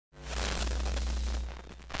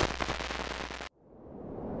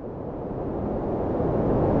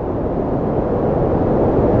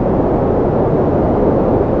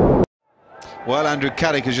Well, Andrew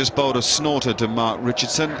Caddick has just bowled a snorter to Mark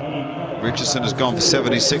Richardson. Richardson has gone for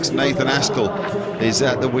 76. Nathan Astle is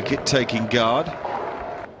at the wicket taking guard.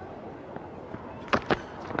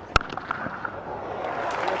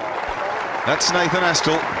 That's Nathan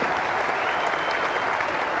Astle.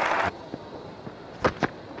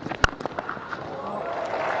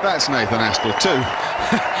 That's Nathan Astle too.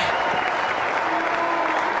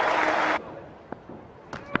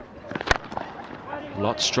 A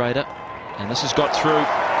lot straighter, and this has got through.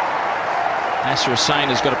 Nasser Hussain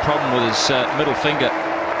has got a problem with his middle finger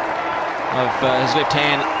of his left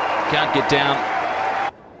hand, can't get down.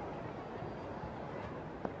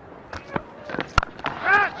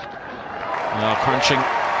 Oh, crunching,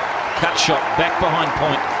 cut shot, back behind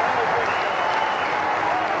point.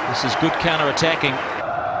 This is good counter-attacking.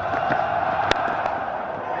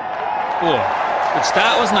 Oh, good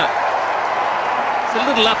start, wasn't it? It's a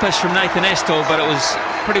little uppish from Nathan Astle, but it was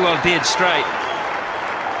pretty well dead straight.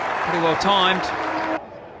 Pretty well timed.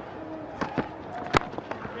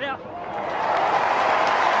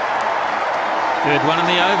 Good one in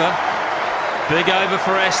the over. Big over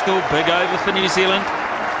for Astle, big over for New Zealand.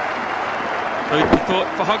 Food for thought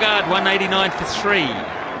for Hoggard, 189 for 3.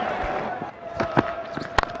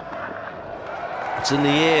 It's in the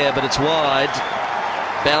air, but it's wide.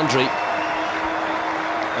 Boundary.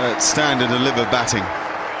 Stand and deliver batting.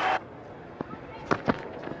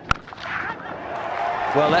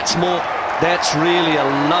 Well, that's really a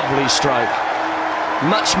lovely stroke.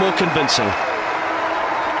 Much more convincing.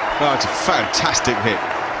 Oh, it's a fantastic hit.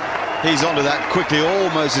 He's onto that quickly,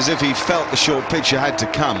 almost as if he felt the short pitcher had to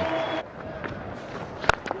come.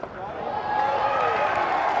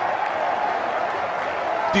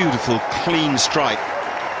 Beautiful, clean strike.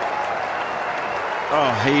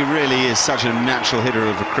 Oh, he really is such a natural hitter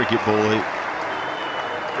of a cricket ball.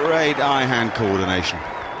 Great eye-hand coordination.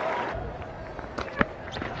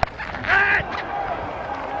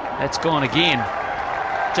 That's gone again.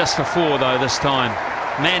 Just for 4 though this time.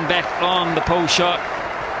 Man back on the pull shot.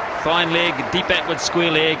 Fine leg, deep backward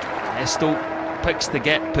square leg. Astle picks the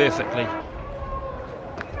gap perfectly.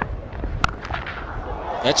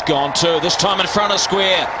 That's gone too, this time in front of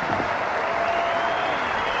square.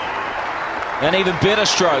 An even better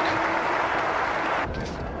stroke.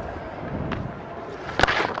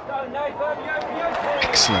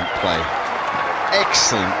 Excellent play.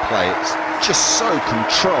 Excellent play. It's just so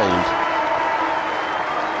controlled.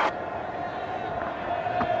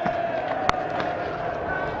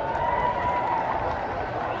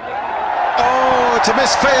 Oh, it's a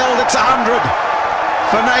misfield. It's 100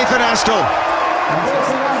 for Nathan Astle.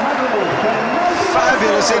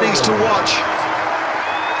 Fabulous innings to watch.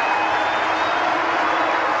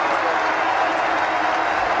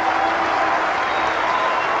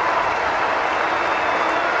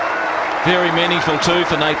 Very meaningful too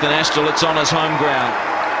for Nathan Astle. It's on his home ground.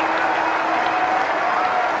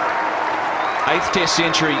 8th Test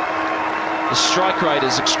century. The strike rate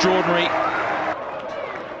is extraordinary.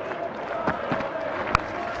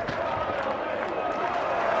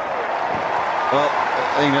 Well,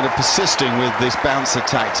 I think that persisting with this bouncer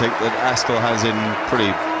tactic that Astle has in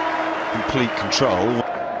pretty complete control.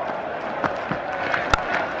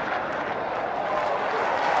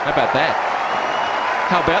 How about that?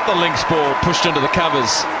 How about the links ball pushed into the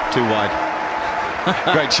covers? Too wide.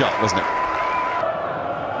 Great shot, wasn't it?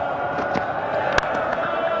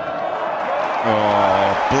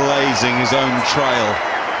 Oh, blazing his own trail.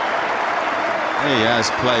 He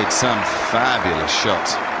has played some fabulous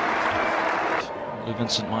shots.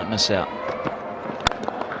 Vincent might miss out.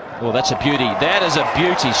 Oh, that's a beauty. That is a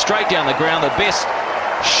beauty. Straight down the ground. The best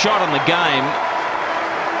shot in the game.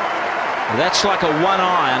 That's like a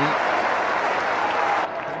 1-iron.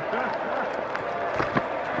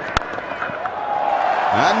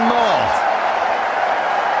 And more.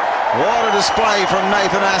 What a display from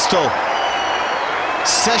Nathan Astle.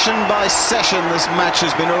 Session by session, this match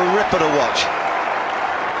has been a ripper to watch.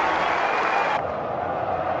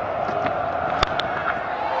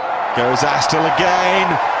 Goes Astle again.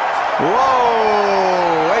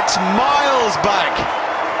 Whoa! It's miles back.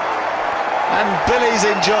 And Billy's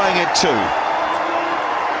enjoying it too.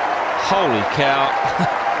 Holy cow.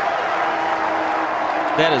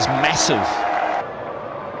 That is massive.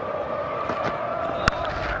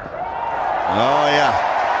 Oh yeah,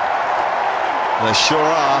 they sure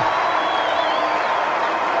are.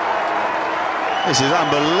 This is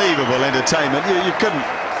unbelievable entertainment. You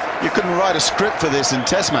couldn't write a script for this in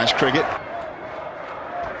Test match cricket.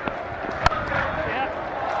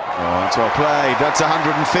 Oh, that's well played. That's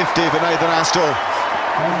 150 for Nathan Astle.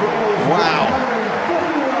 Wow.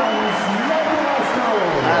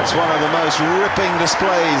 That's one of the most ripping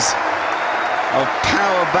displays of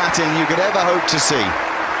power batting you could ever hope to see.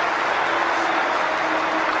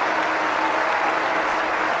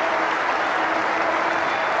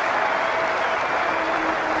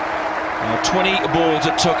 Well, 20 balls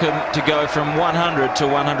it took him to go from 100 to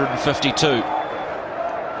 152.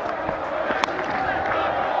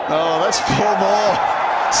 Oh, that's 4 more.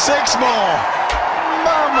 6 more.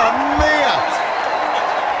 Mamma mia!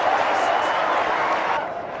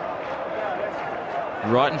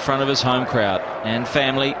 Right in front of his home crowd and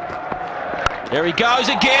family. There he goes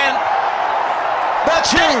again.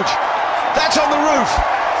 That's huge. That's on the roof.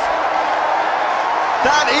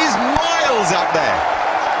 That is miles up there.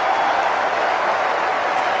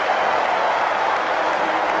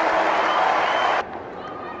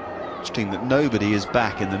 Interesting that nobody is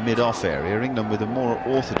back in the mid-off area. England with a more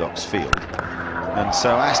orthodox field. And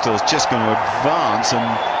so Astle's just going to advance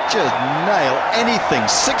and just nail anything.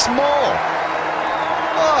 6 more.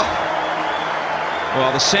 Oh.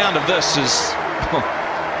 Well, the sound of this is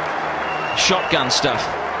shotgun stuff.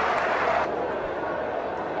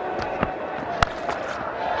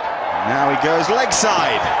 Now he goes leg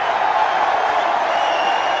side.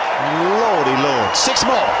 Lordy Lord. 6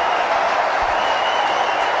 more.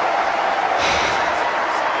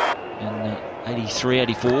 In 83,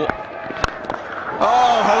 84.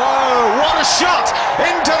 Oh, hello. What a shot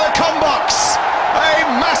into the combox. A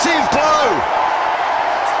massive blow.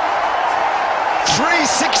 3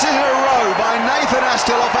 sixes in a row by Nathan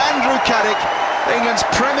Astle off Andrew Caddick, England's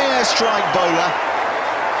premier strike bowler.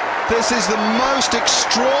 This is the most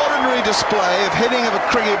extraordinary display of hitting of a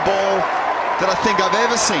cricket ball that I think I've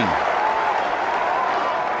ever seen.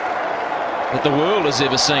 That the world has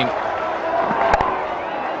ever seen.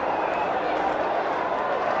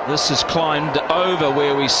 This has climbed over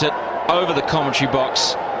where we sit, over the commentary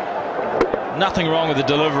box. Nothing wrong with the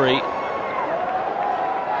delivery.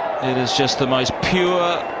 It is just the most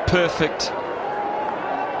pure, perfect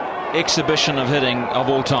exhibition of hitting of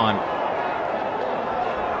all time.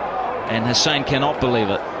 And Hussain cannot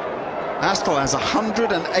believe it. Astle has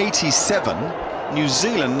 187. New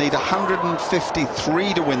Zealand need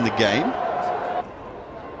 153 to win the game.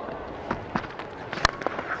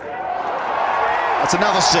 That's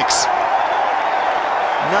another 6.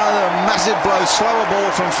 Another massive blow, slower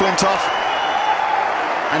ball from Flintoff.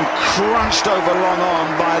 And crunched over long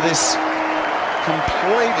on by this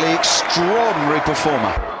completely extraordinary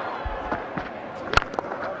performer.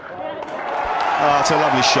 Oh, it's a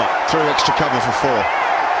lovely shot. Through extra cover for 4.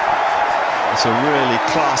 It's a really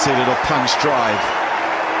classy little punch drive.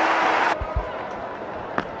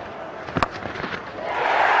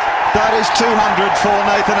 That is 200 for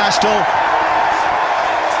Nathan Astle.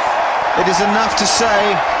 It is enough to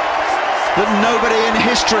say that nobody in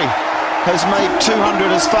history has made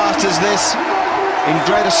 200 as fast as this, in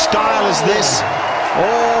greater style as this,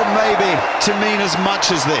 or maybe to mean as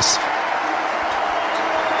much as this.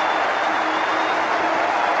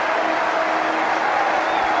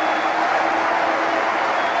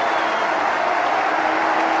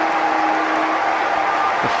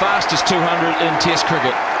 The fastest 200 in Test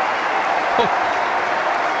cricket.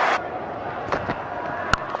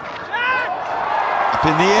 Up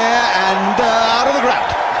in the air and out of the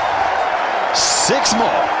ground. 6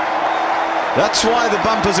 more. That's why the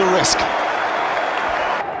bumper's a risk.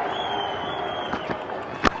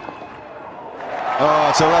 Oh,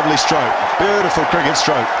 it's a lovely stroke. Beautiful cricket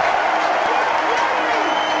stroke.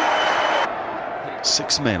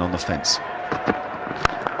 6 men on the fence.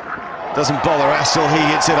 Doesn't bother Astle, he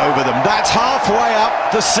hits it over them. That's halfway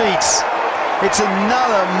up the seats. It's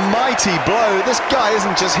another mighty blow. This guy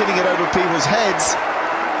isn't just hitting it over people's heads.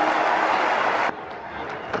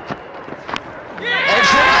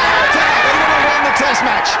 Test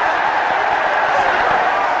match.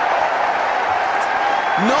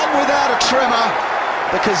 Not without a tremor,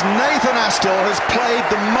 because Nathan Astle has played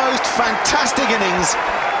the most fantastic innings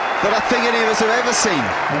that I think any of us have ever seen.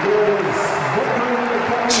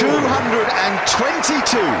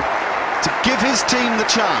 222 to give his team the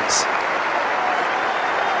chance,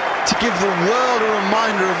 to give the world a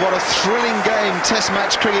reminder of what a thrilling game Test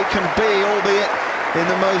match cricket can be, albeit in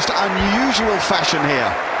the most unusual fashion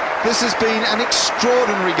here. This has been an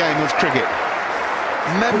extraordinary game of cricket.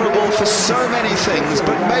 Memorable for so many things,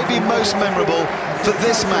 but maybe most memorable for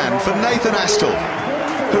this man, for Nathan Astle,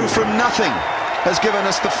 who from nothing has given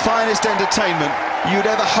us the finest entertainment you'd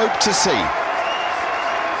ever hope to see.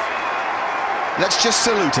 Let's just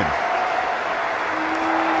salute him.